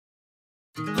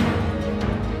Hey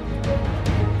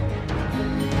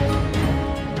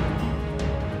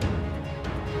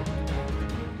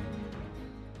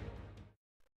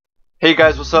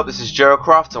guys, what's up? This is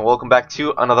Jeracraft and welcome back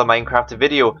to another Minecraft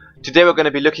video. Today we're going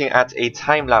to be looking at a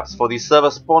time lapse for the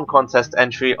server spawn contest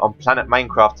entry on Planet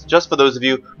Minecraft, just for those of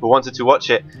you who wanted to watch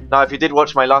it. Now if you did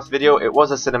watch my last video, it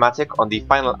was a cinematic on the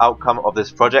final outcome of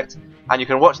this project, and you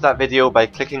can watch that video by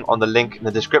clicking on the link in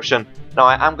the description. Now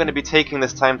I am going to be taking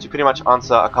this time to pretty much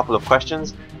answer a couple of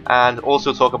questions and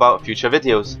also talk about future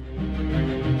videos.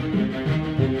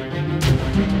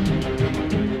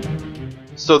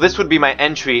 So this would be my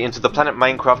entry into the Planet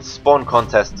Minecraft spawn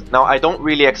contest. Now I don't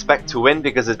really expect to win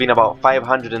because there's been about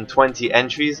 520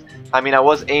 entries. I mean, I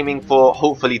was aiming for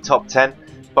hopefully top 10,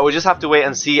 but we'll just have to wait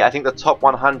and see. I think the top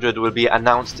 100 will be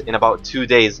announced in about 2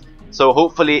 days, so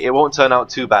hopefully it won't turn out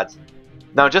too bad.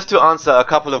 Now just to answer a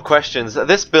couple of questions,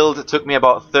 this build took me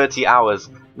about 30 hours.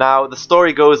 Now the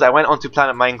story goes, I went onto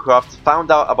Planet Minecraft,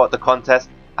 found out about the contest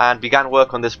and began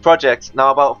work on this project. Now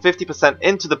about 50%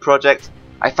 into the project,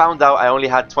 I found out I only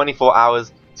had 24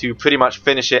 hours to pretty much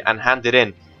finish it and hand it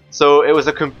in. So it was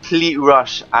a complete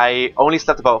rush. I only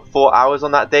slept about 4 hours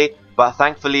on that day, but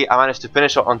thankfully I managed to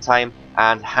finish it on time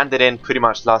and hand it in pretty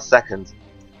much last second.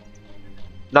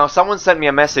 Now someone sent me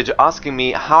a message asking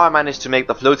me how I managed to make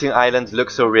the floating island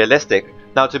look so realistic.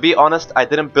 Now to be honest, I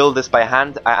didn't build this by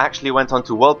hand. I actually went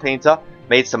onto World Painter,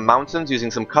 made some mountains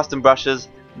using some custom brushes,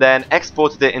 then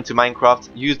exported it into Minecraft,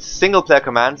 used single player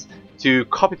commands to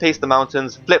copy paste the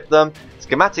mountains, flip them,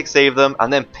 schematic save them,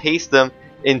 and then paste them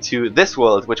into this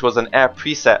world, which was an air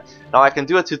preset. Now I can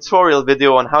do a tutorial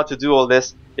video on how to do all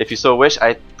this if you so wish.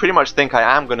 I pretty much think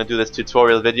I am going to do this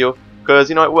tutorial video because,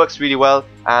 you know, it works really well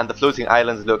and the floating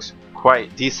islands looks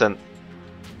quite decent.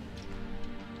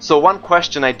 So one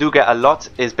question I do get a lot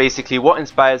is basically what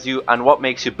inspires you and what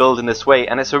makes you build in this way,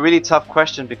 and it's a really tough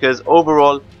question because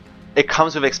overall it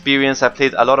comes with experience. I've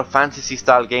played a lot of fantasy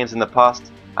style games in the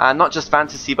past, and not just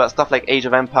fantasy but stuff like Age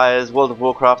of Empires, World of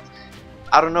Warcraft.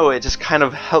 I don't know, it just kind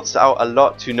of helps out a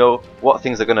lot to know what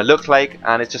things are going to look like,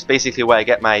 and it's just basically where I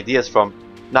get my ideas from.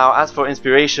 Now as for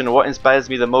inspiration, what inspires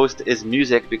me the most is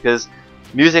music, because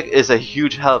music is a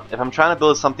huge help. If I'm trying to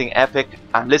build something epic,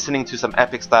 I'm listening to some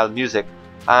epic style music,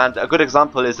 and a good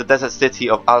example is the desert city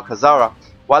of Alcazar.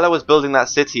 While I was building that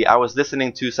city, I was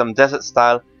listening to some desert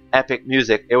style epic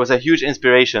music. It was a huge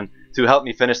inspiration to help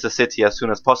me finish the city as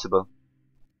soon as possible.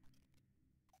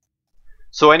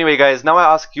 So anyway guys, now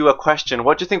I ask you a question.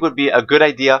 What do you think would be a good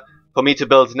idea for me to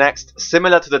build next,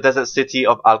 similar to the desert city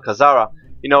of Alcazar?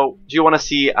 You know, do you want to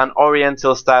see an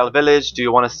oriental style village? Do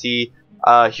you want to see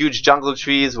huge jungle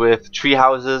trees with tree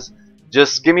houses?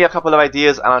 Just give me a couple of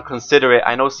ideas and I'll consider it.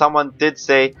 I know someone did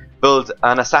say build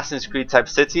an Assassin's Creed type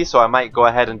city, so I might go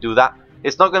ahead and do that.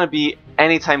 It's not going to be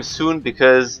anytime soon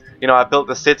because, you know, I built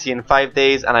the city in 5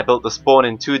 days and I built the spawn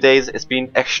in 2 days. It's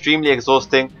been extremely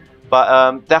exhausting,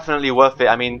 but definitely worth it.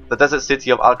 I mean, the desert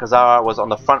city of Alcazar was on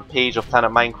the front page of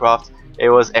Planet Minecraft. It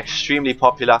was extremely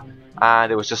popular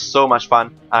and it was just so much fun.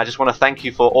 And I just want to thank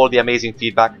you for all the amazing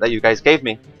feedback that you guys gave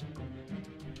me.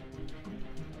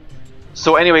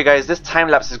 So anyway guys, this time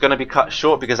lapse is going to be cut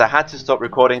short because I had to stop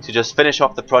recording to just finish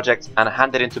off the project and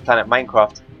hand it into Planet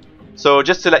Minecraft. So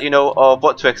just to let you know of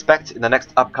what to expect in the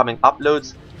next upcoming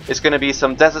uploads, it's going to be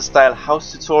some desert style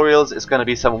house tutorials, it's going to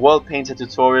be some world painter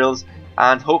tutorials,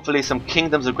 and hopefully some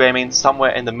Kingdoms of Gaming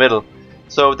somewhere in the middle.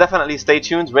 So definitely stay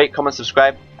tuned, rate, comment,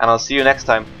 subscribe, and I'll see you next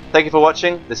time. Thank you for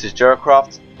watching. This is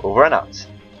Jeracraft, over and out.